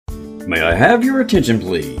May I have your attention,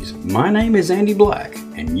 please? My name is Andy Black,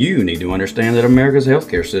 and you need to understand that America's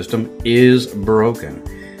healthcare system is broken.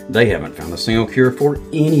 They haven't found a single cure for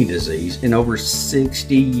any disease in over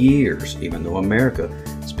 60 years, even though America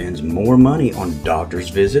spends more money on doctor's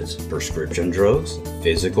visits, prescription drugs,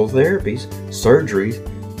 physical therapies, surgeries,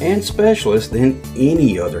 and specialists than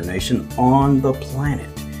any other nation on the planet.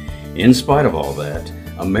 In spite of all that,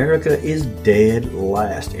 America is dead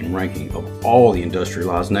last in ranking of all the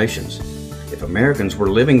industrialized nations. If Americans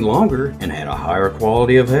were living longer and had a higher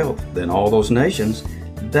quality of health than all those nations,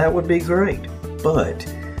 that would be great. But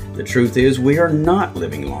the truth is we are not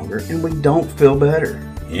living longer and we don't feel better.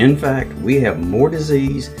 In fact, we have more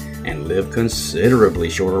disease and live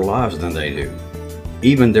considerably shorter lives than they do.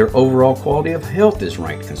 Even their overall quality of health is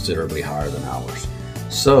ranked considerably higher than ours.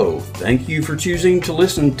 So, thank you for choosing to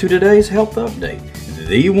listen to today's Health Update,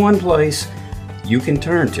 the one place you can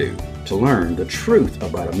turn to learn the truth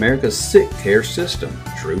about America's sick care system.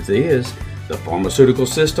 Truth is, the pharmaceutical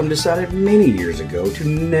system decided many years ago to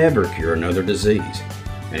never cure another disease.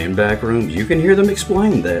 And in back rooms, you can hear them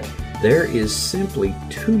explain that there is simply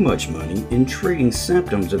too much money in treating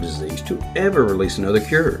symptoms of disease to ever release another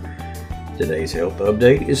cure. Today's Health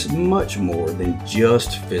Update is much more than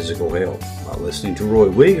just physical health. By listening to Roy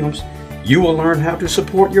Williams, you will learn how to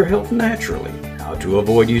support your health naturally, how to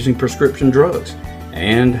avoid using prescription drugs,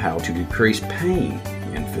 and how to decrease pain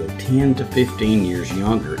and feel 10 to 15 years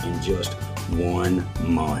younger in just 1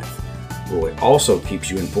 month. Roy also keeps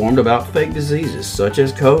you informed about fake diseases such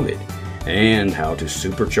as COVID and how to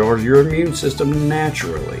supercharge your immune system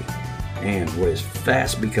naturally. And what is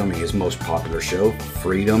fast becoming his most popular show,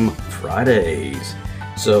 Freedom Fridays.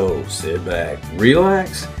 So sit back,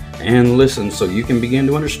 relax, and listen so you can begin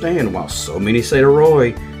to understand why so many say to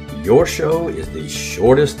Roy, your show is the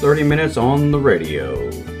shortest 30 minutes on the radio.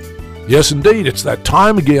 Yes, indeed. It's that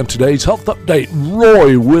time again. Today's Health Update.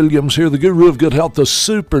 Roy Williams here, the guru of good health, the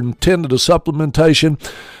superintendent of supplementation.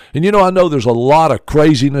 And I know there's a lot of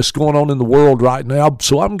craziness going on in the world right now,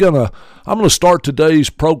 so I'm gonna start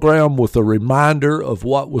today's program with a reminder of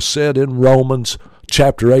what was said in Romans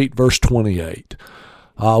chapter 8, verse 28,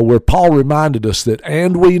 where Paul reminded us that,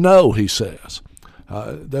 and we know, he says.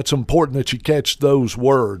 That's important that you catch those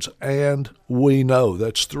words, and we know.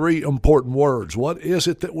 That's 3 important words. What is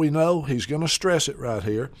it that we know? He's going to stress it right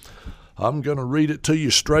here. I'm going to read it to you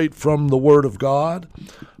straight from the Word of God.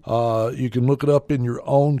 You can look it up in your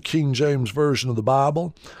own King James Version of the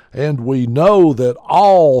Bible. And we know that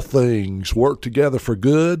all things work together for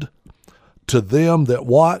good to them that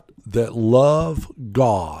what? That love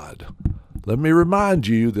God. Let me remind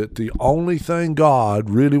you that the only thing God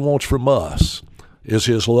really wants from us is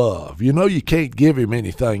His love. You can't give Him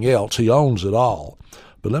anything else. He owns it all.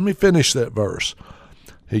 But let me finish that verse.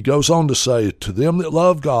 He goes on to say, to them that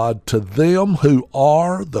love God, to them who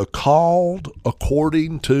are the called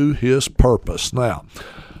according to His purpose. Now,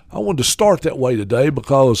 I wanted to start that way today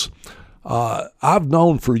because I've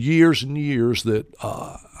known for years and years that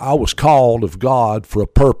I was called of God for a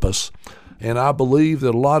purpose, and I believe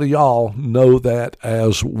that a lot of y'all know that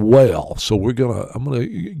as well. So I'm gonna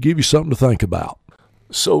give you something to think about.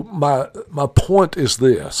 So my point is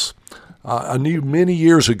this. I knew many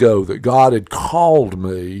years ago that God had called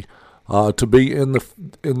me to be in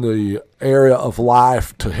the area of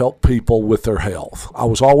life to help people with their health. I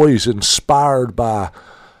was always inspired by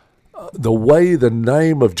the way the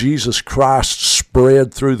name of Jesus Christ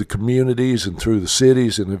spread through the communities and through the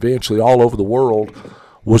cities and eventually all over the world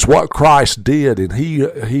was what Christ did, and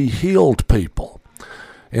he healed people.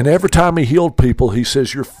 And every time He healed people, He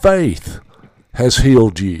says, your faith has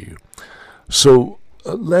healed you. So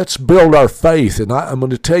let's build our faith. And I'm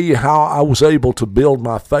going to tell you how I was able to build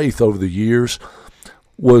my faith over the years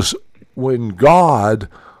was when God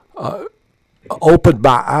opened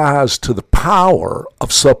my eyes to the power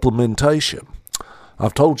of supplementation.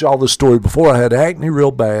 I've told y'all this story before. I had acne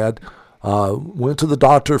real bad. Went to the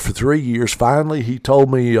doctor for 3 years. Finally, he told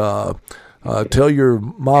me, tell your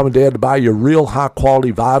mom and dad to buy you real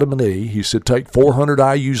high-quality vitamin E. He said, take 400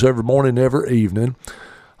 IUs every morning, every evening.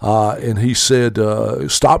 And he said,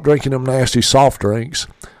 stop drinking them nasty soft drinks.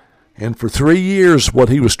 And for 3 years, what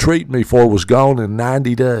he was treating me for was gone in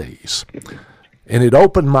 90 days. And it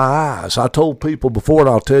opened my eyes. I told people before, and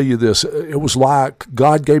I'll tell you this, it was like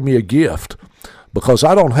God gave me a gift. Because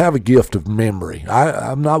I don't have a gift of memory.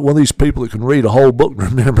 I'm not one of these people that can read a whole book and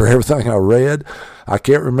remember everything I read. I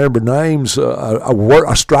can't remember names.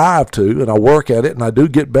 I strive to, and I work at it, and I do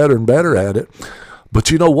get better and better at it.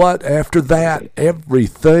 But you know what? After that,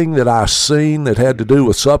 everything that I seen that had to do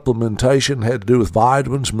with supplementation, had to do with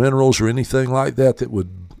vitamins, minerals, or anything like that that would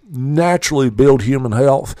naturally build human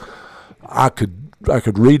health, I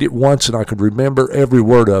could read it once and I could remember every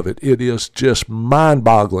word of it. It is just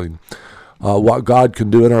mind-boggling what God can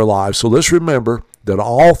do in our lives. So let's remember that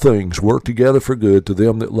all things work together for good to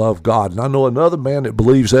them that love God. And I know another man that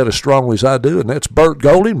believes that as strongly as I do, and that's Burt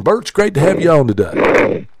Golding. Burt, it's great to have you on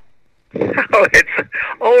today. Oh, it's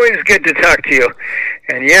always good to talk to you.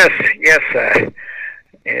 And yes,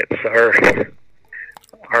 it's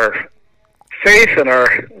our faith and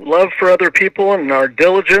our love for other people and our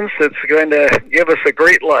diligence that's going to give us a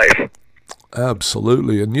great life.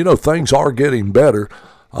 Absolutely. And, things are getting better.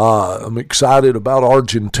 I'm excited about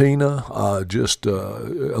Argentina. Just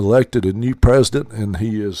elected a new president, and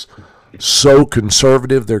he is so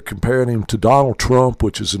conservative. They're comparing him to Donald Trump,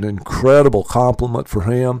 which is an incredible compliment for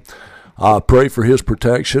him. Pray for his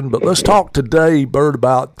protection. But let's talk today, Bert,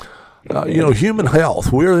 about human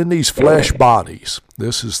health. We're in these flesh bodies.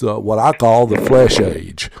 This is what I call the flesh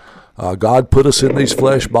age. God put us in these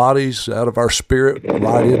flesh bodies out of our spirit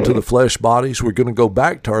right into the flesh bodies. We're going to go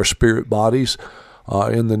back to our spirit bodies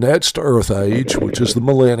in the next earth age, which is the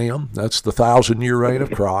millennium. That's the 1,000-year reign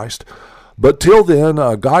of Christ. But till then,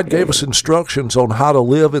 God gave us instructions on how to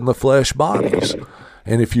live in the flesh bodies.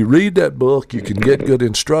 And if you read that book, you can get good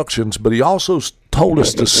instructions. But he also told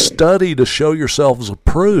us to study to show yourselves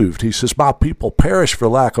approved. He says, my people perish for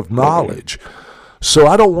lack of knowledge. So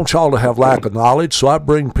I don't want y'all to have lack of knowledge. So I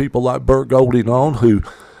bring people like Burt Golding on, who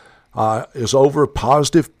is over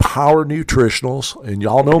Positive Power Nutritionals. And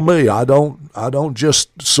y'all know me. I don't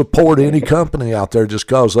just support any company out there just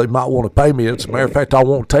because they might want to pay me. As a matter of fact, I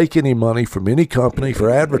won't take any money from any company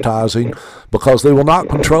for advertising because they will not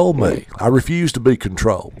control me. I refuse to be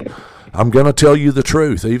controlled. I'm going to tell you the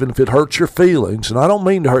truth, even if it hurts your feelings. And I don't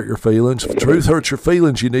mean to hurt your feelings. If the truth hurts your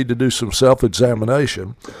feelings, you need to do some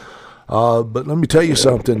self-examination. But let me tell you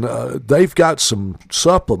something. They've got some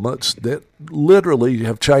supplements that literally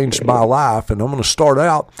have changed my life, and I'm going to start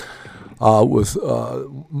out with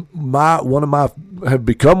have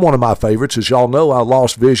become one of my favorites. As y'all know, I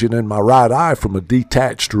lost vision in my right eye from a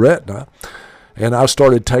detached retina, and I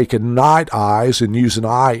started taking night eyes and using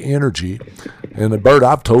eye energy. And Bert,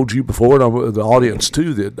 I've told you before, and the audience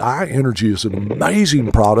too, that eye energy is an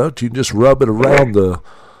amazing product. You can just rub it around the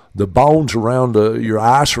bones around your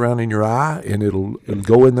eye, surrounding your eye, and it'll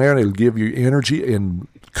go in there and it'll give you energy, and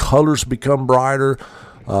colors become brighter,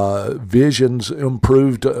 vision's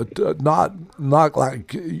improved. Not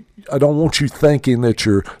like, I don't want you thinking that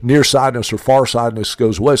your nearsightedness or farsightedness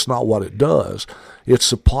goes away. It's not what it does. It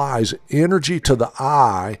supplies energy to the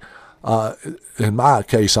eye, in my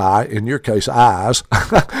case eye, in your case eyes,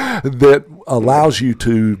 that allows you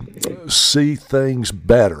to see things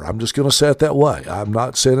better. I'm just going to say it that way. I'm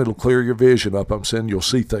not saying it'll clear your vision up. I'm saying you'll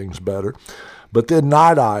see things better. But then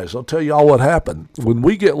night eyes, I'll tell you all what happened. When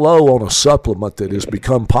we get low on a supplement that has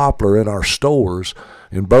become popular in our stores,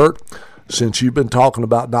 and Bert, since you've been talking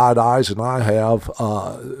about night eyes and I have,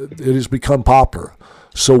 it has become popular.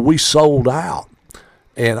 So we sold out,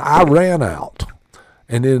 and I ran out.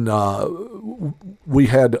 And then we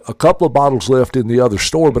had a couple of bottles left in the other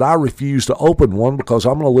store, but I refused to open one because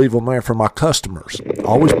I'm going to leave them there for my customers. I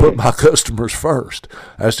always put my customers first.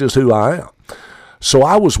 That's just who I am. So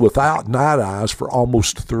I was without night eyes for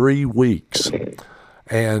almost 3 weeks.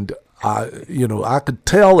 And I could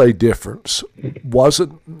tell a difference.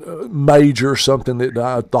 Wasn't major, something that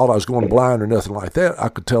I thought I was going blind or nothing like that. I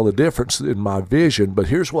could tell a difference in my vision. But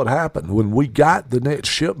here's what happened. When we got the next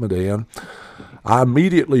shipment in, I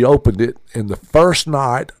immediately opened it, and the first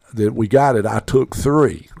night that we got it, I took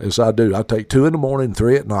 3, as I do. I take 2 in the morning,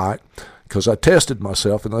 3 at night, because I tested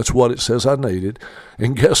myself, and that's what it says I needed.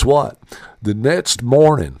 And guess what? The next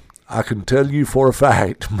morning, I can tell you for a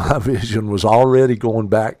fact, my vision was already going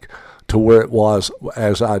back to where it was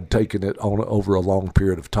as I'd taken it on over a long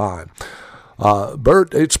period of time.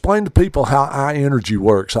 Bert, explain to people how eye energy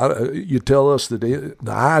works. You tell us that the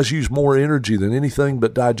eyes use more energy than anything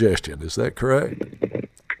but digestion. Is that correct?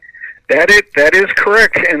 That is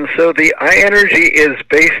correct. And so the eye energy is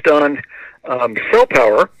based on cell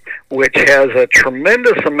power, which has a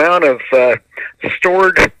tremendous amount of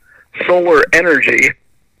stored solar energy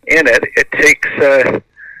in it. It takes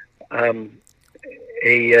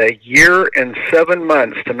a year and 7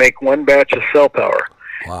 months to make one batch of cell power.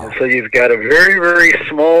 Wow. And so you've got a very, very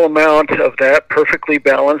small amount of that perfectly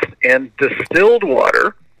balanced in distilled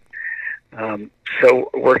water.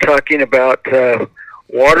 So we're talking about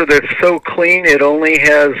water that's so clean it only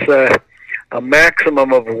has a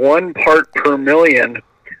maximum of 1 part per million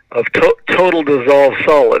of total dissolved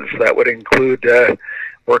solids. That would include,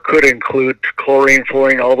 or could include, chlorine,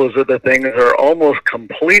 fluorine, all those other things are almost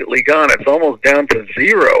completely gone. It's almost down to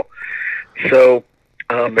 0. So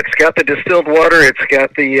It's got the distilled water. It's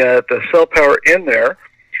got the cell power in there.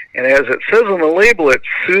 And as it says on the label, it's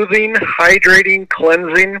soothing, hydrating,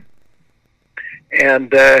 cleansing,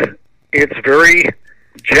 and it's very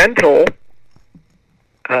gentle.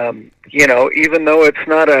 Even though it's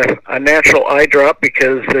not a natural eye drop,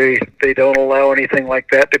 because they don't allow anything like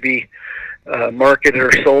that to be marketed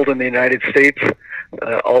or sold in the United States.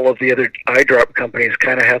 All of the other eye drop companies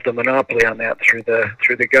kind of have the monopoly on that through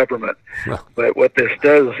the government. But what this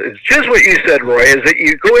does is just what you said, Roy, is that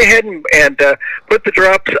you go ahead and put the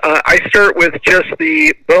drops. I start with just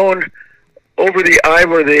the bone over the eye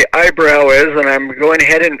where the eyebrow is, and I'm going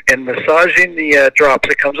ahead and massaging the drops.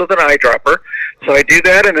 It comes with an eyedropper. So I do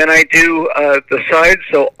that, and then I do the sides.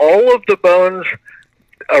 So all of the bones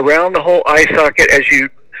around the whole eye socket, as you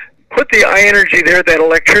put the eye energy there, that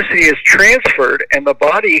electricity is transferred, and the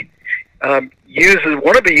body uses,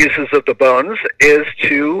 one of the uses of the bones is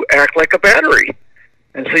to act like a battery.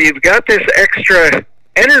 And so you've got this extra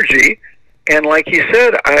energy, and like you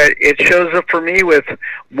said, it shows up for me with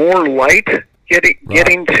more light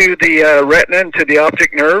getting to the retina and to the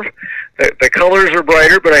optic nerve. The colors are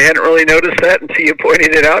brighter, but I hadn't really noticed that until you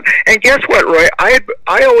pointed it out. And guess what, Roy? I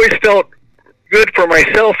always felt good for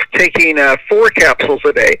myself taking 4 capsules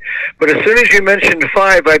a day, but as soon as you mentioned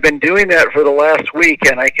 5, I've been doing that for the last week,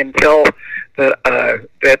 and I can tell that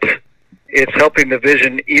it's helping the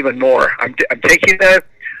vision even more. I'm taking the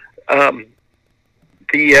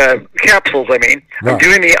capsules. I mean, I'm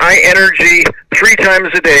doing the eye energy 3 times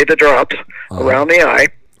a day, the drops around the eye.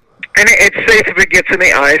 And it's safe if it gets in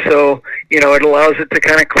the eye, so, it allows it to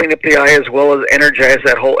kind of clean up the eye as well as energize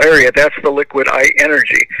that whole area. That's the liquid eye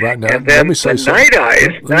energy. Right now, and then let me say night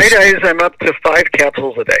eyes, I'm up to 5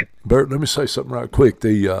 capsules a day. Burt, let me say something right quick.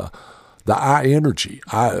 The eye energy,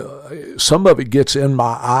 some of it gets in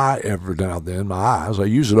my eye every now and then, my eyes. I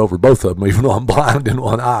use it over both of them, even though I'm blind in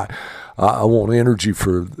one eye. I want energy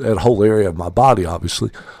for that whole area of my body,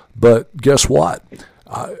 obviously. But guess what?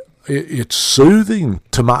 It's soothing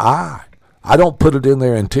to my eye. I don't put it in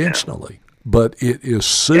there intentionally, but it is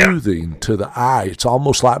soothing to the eye. It's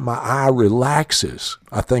almost like my eye relaxes.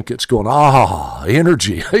 I think it's going,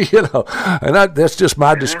 energy, and that's just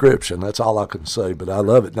my description. That's all I can say, but I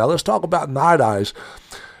love it. Now let's talk about night eyes.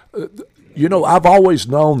 I've always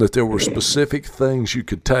known that there were specific things you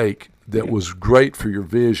could take that was great for your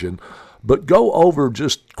vision. But go over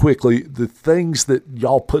just quickly the things that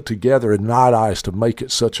y'all put together in Night Eyes to make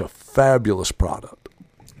it such a fabulous product.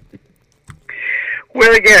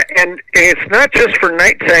 Well, yeah, and it's not just for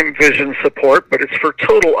nighttime vision support, but it's for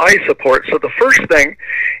total eye support. So the first thing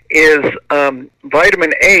is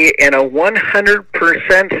vitamin A in a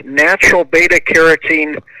 100% natural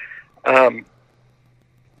beta-carotene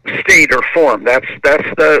state or form. That's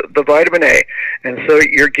the vitamin A. And so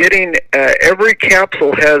you're getting, every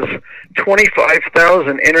capsule has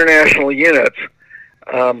 25,000 international units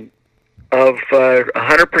of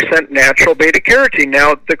 100% natural beta-carotene.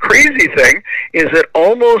 Now, the crazy thing is that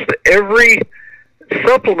almost every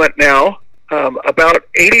supplement now, about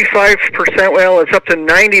 85%, well, it's up to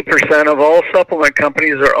 90% of all supplement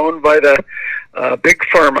companies are owned by the big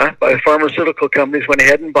pharma, by the pharmaceutical companies, went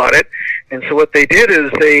ahead and bought it. And so what they did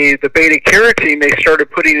is the beta-carotene, they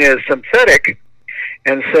started putting it as synthetic.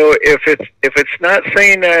 And so if it's not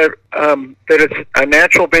saying that it's a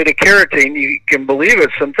natural beta-carotene, you can believe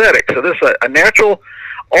it's synthetic. So this is a natural,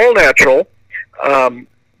 all natural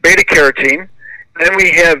beta-carotene. Then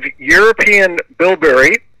we have European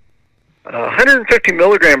bilberry, 150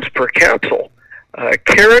 milligrams per capsule.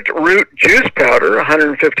 Carrot root juice powder,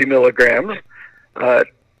 150 milligrams.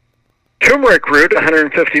 Turmeric root,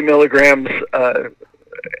 150 milligrams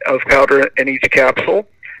of powder in each capsule.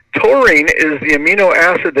 Taurine is the amino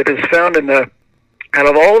acid that is found out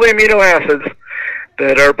of all the amino acids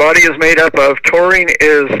that our body is made up of, taurine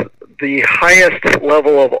is the highest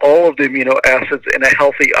level of all of the amino acids in a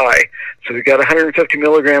healthy eye. So we've got 150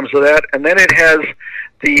 milligrams of that, and then it has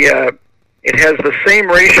the same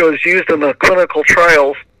ratios used in the clinical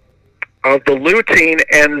trials of the lutein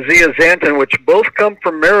and zeaxanthin, which both come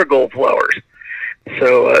from marigold flowers.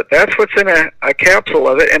 So that's what's in a capsule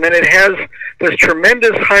of it. And then it has this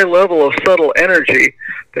tremendous high level of subtle energy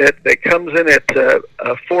that comes in at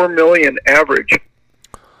 4 million average.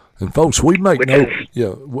 And folks, we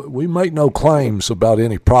make no claims about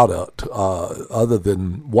any product other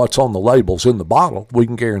than what's on the labels in the bottle. We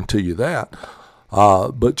can guarantee you that.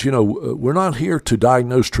 But, we're not here to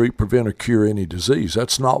diagnose, treat, prevent, or cure any disease.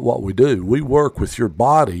 That's not what we do. We work with your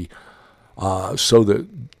body so that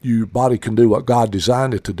your body can do what God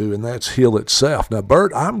designed it to do, and that's heal itself. Now,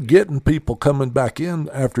 Burt, I'm getting people coming back in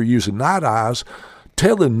after using Night Eyes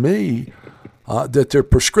telling me that their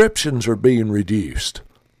prescriptions are being reduced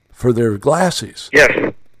for their glasses.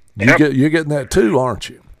 Yes. You're getting that too, aren't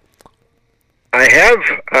you? I have.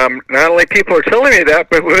 Not only people are telling me that,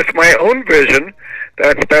 but with my own vision,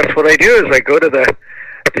 that's what I do. Is I go to the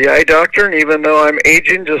eye doctor, and even though I'm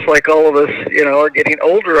aging, just like all of us, are getting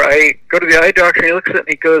older, I go to the eye doctor, and he looks at it, and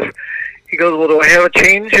he goes, well, do I have a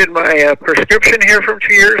change in my prescription here from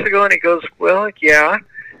 2 years ago? And he goes, well, yeah.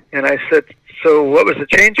 And I said, so what was the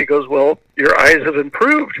change? He goes, well, your eyes have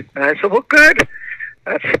improved. And I said, well, good.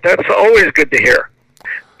 That's always good to hear.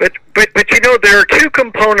 But there are two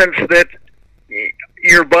components that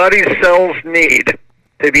your body's cells need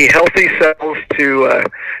to be healthy cells to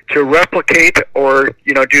replicate or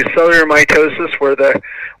do cellular mitosis, where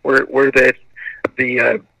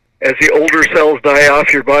as the older cells die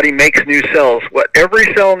off, your body makes new cells. What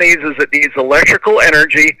every cell needs is it needs electrical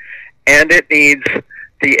energy, and it needs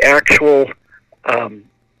the actual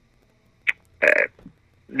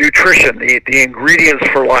nutrition, the ingredients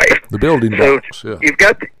for life. The building blocks. Yeah. You've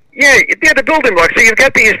got the building blocks. So you've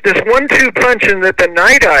got this 1-2 punch, and that the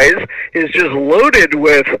night eyes is just loaded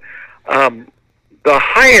with the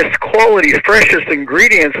highest quality, freshest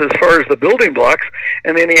ingredients as far as the building blocks,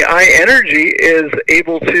 and then the eye energy is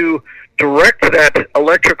able to direct that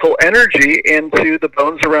electrical energy into the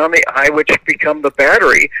bones around the eye, which become the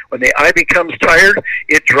battery. When the eye becomes tired,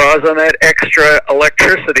 it draws on that extra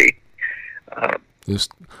electricity. If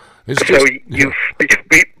you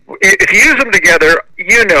use them together,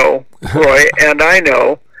 Roy, and I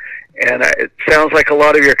know, and it sounds like a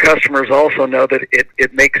lot of your customers also know that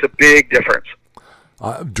it makes a big difference.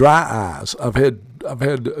 Dry eyes. I've had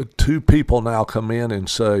 2 people now come in and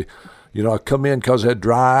say, I come in because I had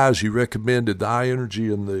dry eyes. You recommended the eye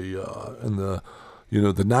energy and the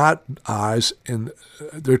night eyes, and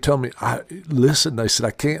they're telling me, they said,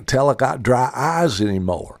 I can't tell I got dry eyes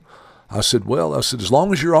anymore. I said, as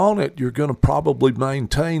long as you're on it, you're going to probably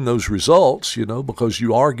maintain those results, because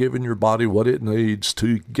you are giving your body what it needs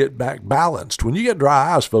to get back balanced. When you get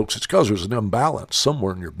dry eyes, folks, it's because there's an imbalance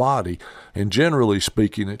somewhere in your body, and generally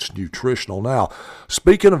speaking, it's nutritional. Now,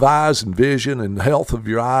 speaking of eyes and vision and health of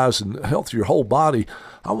your eyes and health of your whole body,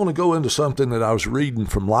 I want to go into something that I was reading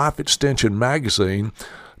from Life Extension magazine,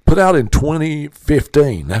 put out in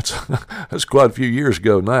 2015. That's quite a few years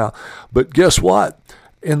ago now. But guess what?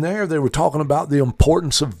 In there, they were talking about the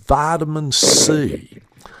importance of vitamin C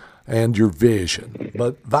and your vision.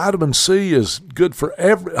 But vitamin C is good for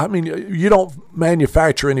you don't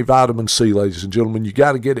manufacture any vitamin C, ladies and gentlemen. You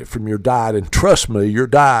got to get it from your diet. And trust me, your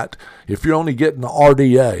diet, if you're only getting the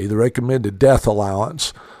RDA, the recommended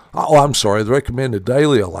the recommended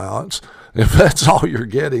daily allowance, if that's all you're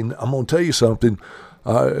getting, I'm going to tell you something,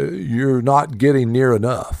 you're not getting near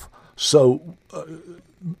enough. So,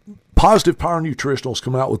 Positive Power Nutritionals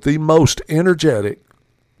come out with the most energetic,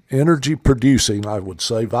 energy-producing, I would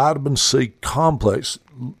say, vitamin C complex.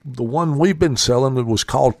 The one we've been selling was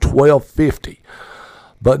called 1250.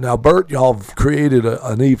 But now, Burt, y'all have created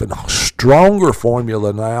an even stronger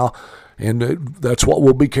formula now, and that's what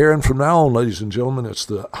we'll be carrying from now on, ladies and gentlemen. It's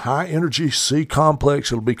the high-energy C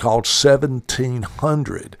complex. It'll be called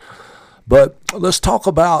 1700. But let's talk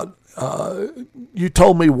about you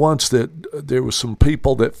told me once that there was some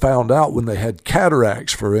people that found out when they had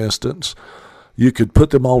cataracts, for instance, you could put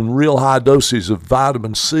them on real high doses of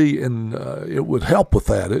vitamin C, and it would help with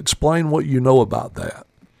that. Explain what you know about that.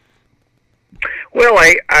 Well,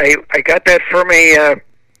 I got that from a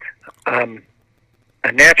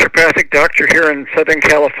naturopathic doctor here in Southern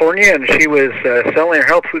California, and she was selling her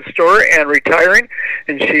health food store and retiring,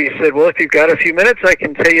 and she said, well, if you've got a few minutes, I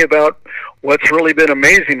can tell you about what's really been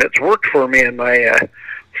amazing that's worked for me in my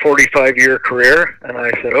 45-year career. And I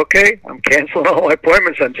said, okay, I'm canceling all my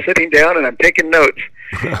appointments. I'm sitting down and I'm taking notes.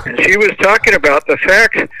 And she was talking about the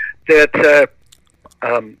fact that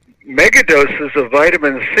megadoses of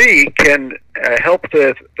vitamin C can help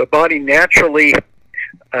the body naturally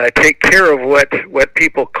take care of what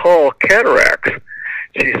people call cataracts.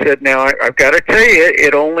 She said, now, I've got to tell you,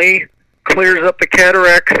 it only clears up the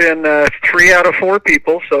cataracts in 3 out of 4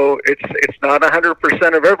 people, so it's not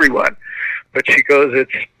 100% of everyone. But she goes,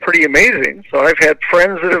 it's pretty amazing. So I've had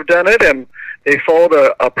friends that have done it, and they followed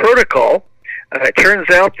a protocol. It turns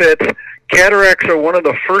out that cataracts are one of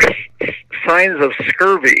the first signs of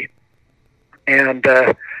scurvy. And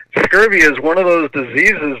scurvy is one of those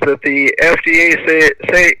diseases that the FDA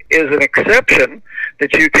say is an exception,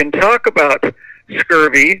 that you can talk about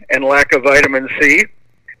scurvy and lack of vitamin C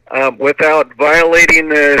without violating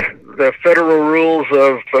the federal rules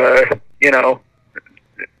of,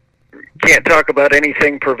 can't talk about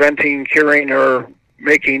anything preventing, curing, or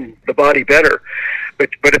making the body better.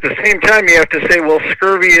 but at the same time, you have to say, well,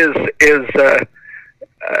 scurvy is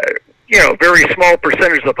very small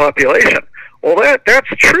percentage of the population. Well, that's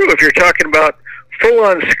true if you're talking about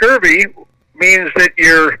full-on scurvy. Means that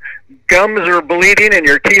your gums are bleeding and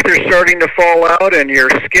your teeth are starting to fall out and your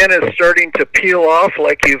skin is starting to peel off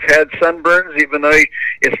like you've had sunburns, even though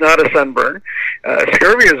it's not a sunburn.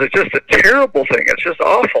 Scurvy is just a terrible thing. It's just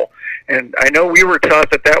awful. And I know we were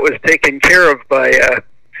taught that was taken care of by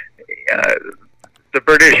the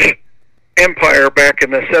British Empire back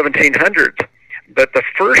in the 1700s. But the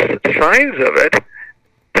first signs of it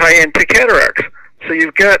tie into cataracts. So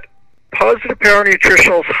you've got Positive Power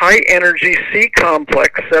Nutritionals High Energy C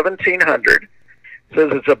Complex 1700.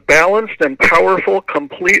 Says it's a balanced and powerful,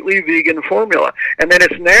 completely vegan formula. And then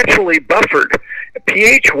it's naturally buffered.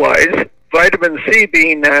 pH-wise, vitamin C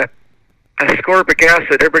being ascorbic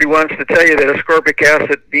acid. Everybody wants to tell you that ascorbic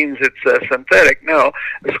acid means it's synthetic. No,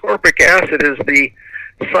 ascorbic acid is the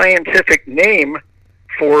scientific name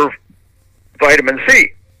for vitamin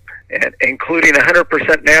C, and including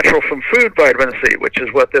 100% natural from food vitamin C, which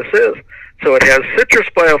is what this is. So it has citrus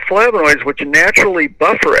bioflavonoids, which naturally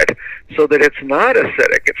buffer it so that it's not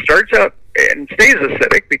acidic. It starts out and stays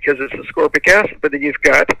acidic because it's ascorbic acid, but then you've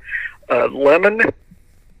got lemon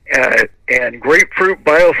and grapefruit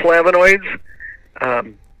bioflavonoids.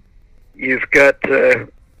 You've got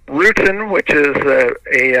rutin, which is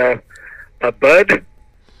a bud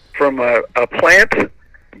from a plant.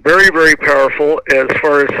 Very, very powerful as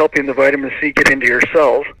far as helping the vitamin C get into your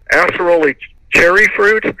cells. Acerola cherry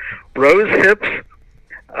fruit, rose hips,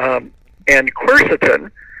 and quercetin,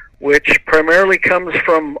 which primarily comes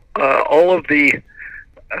from all of the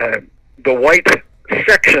white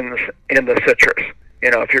sections in the citrus.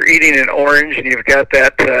 If you're eating an orange and you've got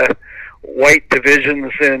that white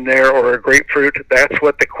divisions in there, or a grapefruit, that's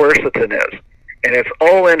what the quercetin is. And it's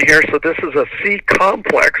all in here, so this is a C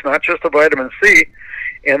complex, not just a vitamin C.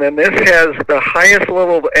 And then this has the highest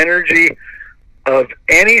level of energy of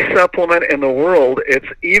any supplement in the world. It's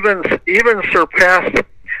even surpassed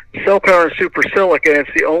Cell Power and Super Silica, and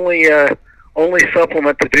it's the only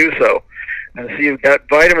supplement to do so. And so you've got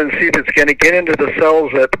vitamin C that's going to get into the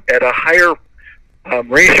cells at a higher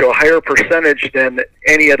ratio, a higher percentage than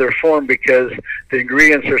any other form, because the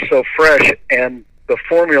ingredients are so fresh, and the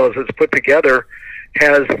formulas that's put together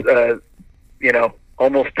has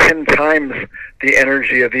almost 10 times the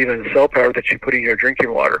energy of even Cell Power that you put in your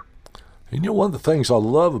drinking water. And one of the things I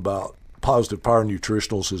love about Positive Power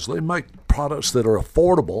Nutritionals is they make products that are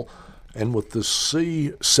affordable. And with the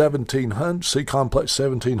C Complex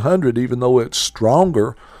 1700, even though it's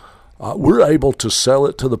stronger, we're able to sell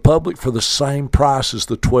it to the public for the same price as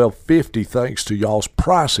the $12.50 thanks to y'all's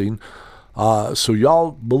pricing. So y'all,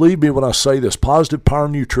 believe me when I say this, Positive Power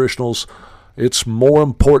Nutritionals, it's more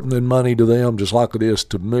important than money to them, just like it is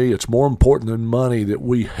to me. It's more important than money that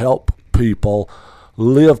we help people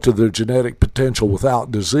live to their genetic potential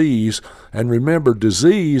without disease. And remember,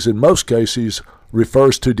 disease in most cases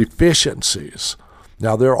refers to deficiencies.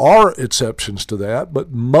 Now, there are exceptions to that,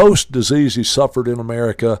 but most diseases suffered in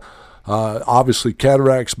America, obviously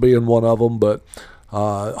cataracts being one of them, but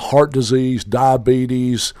heart disease,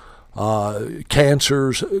 diabetes,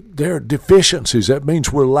 cancers, they're deficiencies. That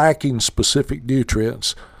means we're lacking specific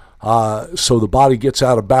nutrients, so the body gets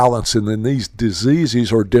out of balance, and then these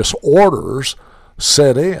diseases or disorders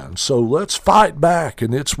set in. So let's fight back,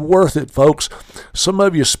 and it's worth it, folks. Some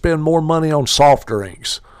of you spend more money on soft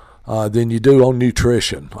drinks than you do on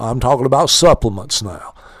nutrition. I'm talking about supplements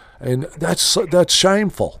now, and that's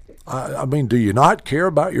shameful. I mean, do you not care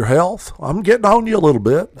about your health? I'm getting on you a little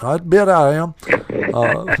bit. I admit I am.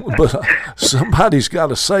 But somebody's got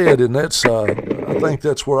to say it, and that's I think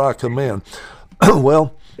that's where I come in.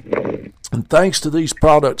 Well, and thanks to these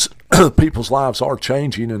products, people's lives are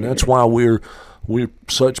changing, and that's why we're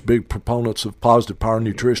such big proponents of Positive Power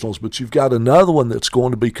Nutritionals. But you've got another one that's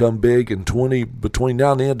going to become big in between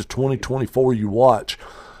now and the end of 2024. You watch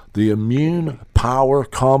the Immune Power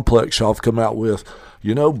Complex y'all have come out with.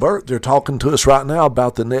 Burt, they're talking to us right now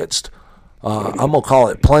about the next, I'm going to call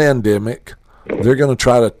it plandemic. They're going to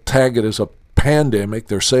try to tag it as a pandemic.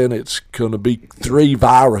 They're saying it's going to be 3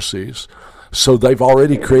 viruses. So they've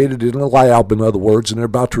already created it in a lab, in other words, and they're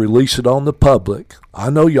about to release it on the public. I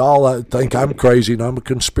know y'all think I'm crazy and I'm a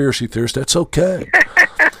conspiracy theorist. That's okay.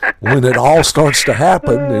 When it all starts to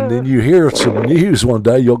happen and then you hear some news one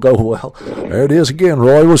day, you'll go, well, there it is again.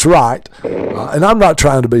 Roy was right. And I'm not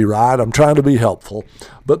trying to be right. I'm trying to be helpful.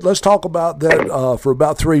 But let's talk about that for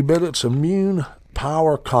about 3 minutes. Immune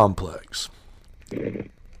Power Complex.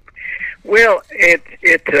 Well, it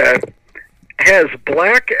has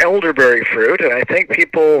black elderberry fruit, and I think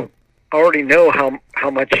people already know how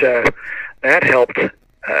much that helped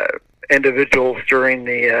individuals during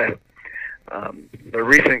the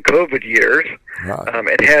recent COVID years.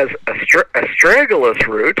 Right. It has astragalus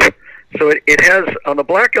root, so it has, on the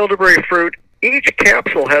black elderberry fruit, each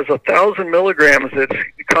capsule has 1,000 milligrams that's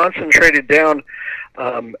concentrated down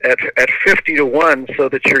at 50 to 1, so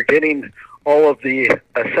that you're getting all of the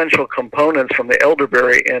essential components from the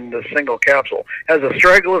elderberry in the single capsule. It has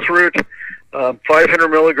astragalus root, 500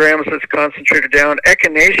 milligrams that's concentrated down.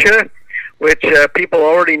 Echinacea, which people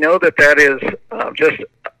already know that is just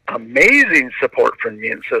amazing support for the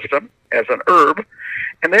immune system as an herb.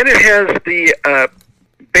 And then it has the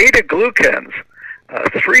beta-glucans,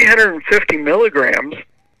 350 milligrams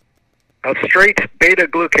of straight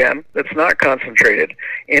beta-glucan that's not concentrated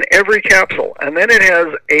in every capsule. And then it has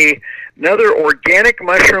another organic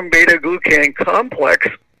mushroom beta-glucan complex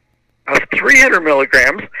of 300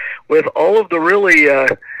 milligrams with all of the really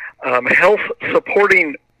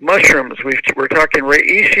health-supporting mushrooms. We're talking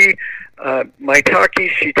reishi,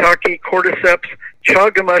 maitake, shiitake, cordyceps,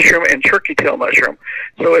 chaga mushroom, and turkey tail mushroom.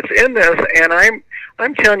 So it's in this, and I'm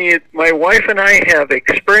telling you, my wife and I have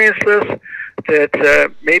experienced this,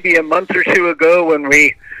 that maybe a month or two ago when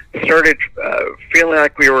we started feeling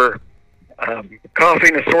like we were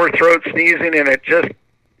coughing, a sore throat, sneezing, and it just,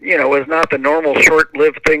 was not the normal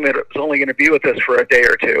short-lived thing that it was only going to be with us for a day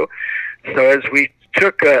or two. So as we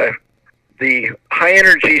took the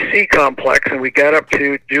high-energy C complex and we got up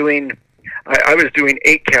to doing, I was doing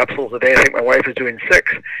 8 capsules a day. I think my wife was doing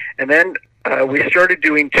 6. And then we started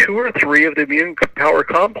doing 2 or 3 of the immune power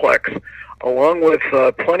complex, along with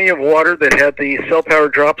plenty of water that had the cell power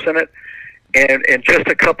drops in it. And in just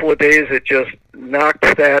a couple of days, it just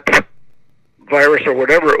knocked that virus or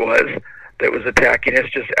whatever it was that was attacking us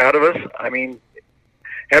just out of us. I mean,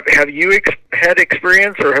 have you had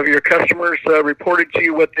experience, or have your customers reported to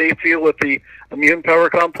you what they feel with the immune power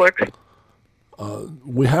complex?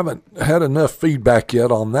 We haven't had enough feedback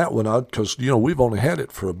yet on that one, because we've only had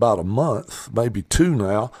it for about a month, maybe 2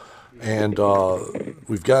 now, and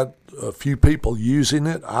we've got a few people using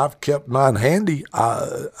it. I've kept mine handy.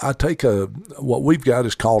 I take what we've got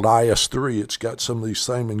is called IS3. It's got some of these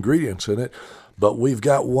same ingredients in it, but we've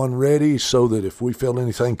got one ready so that if we feel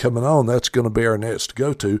anything coming on, that's going to be our next to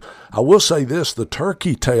go to. I will say this, the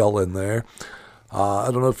turkey tail in there, I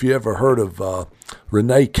don't know if you ever heard of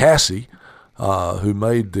Renee Cassie, who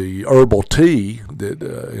made the herbal tea that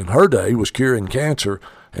in her day was curing cancer,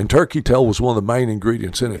 and turkey tail was one of the main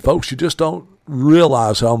ingredients in it. Folks, you just don't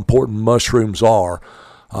realize how important mushrooms are.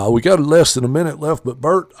 We got less than a minute left, but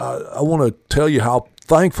Burt, I want to tell you how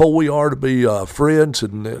thankful we are to be friends,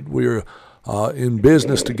 and that we're in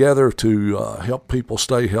business together to help people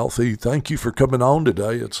stay healthy. Thank you for coming on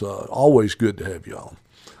today. It's always good to have you on.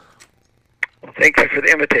 Well, thank you for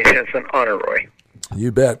the invitation. It's an honor, Roy.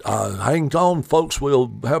 You bet. Hang on, folks. We'll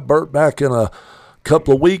have Burt back in a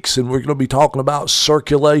couple of weeks, and we're going to be talking about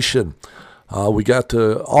circulation. We got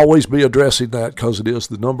to always be addressing that because it is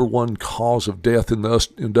the number one cause of death in the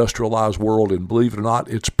industrialized world, and believe it or not,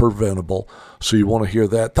 it's preventable. So you want to hear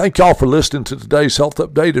that. Thank y'all for listening to today's Health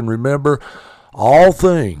Update, and remember, all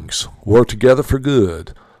things work together for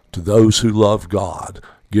good to those who love God.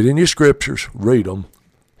 Get in your scriptures, read them.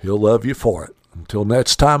 He'll love you for it. Until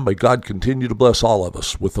next time, may God continue to bless all of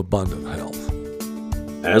us with abundant health.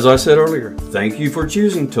 As I said earlier, thank you for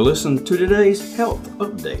choosing to listen to today's Health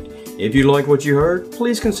Update. If you like what you heard,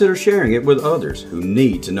 please consider sharing it with others who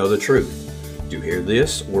need to know the truth. To hear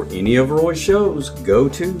this or any of Roy's shows, go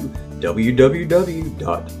to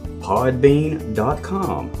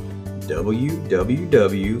www.podbean.com,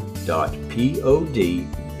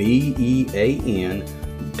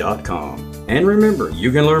 www.podbean.com. And remember,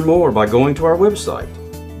 you can learn more by going to our website,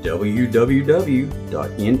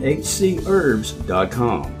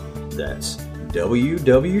 www.nhcherbs.com. That's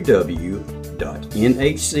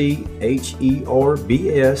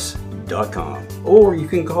www.nhcherbs.com. Or you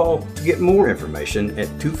can call to get more information at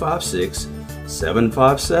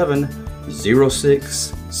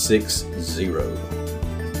 256-757-0660.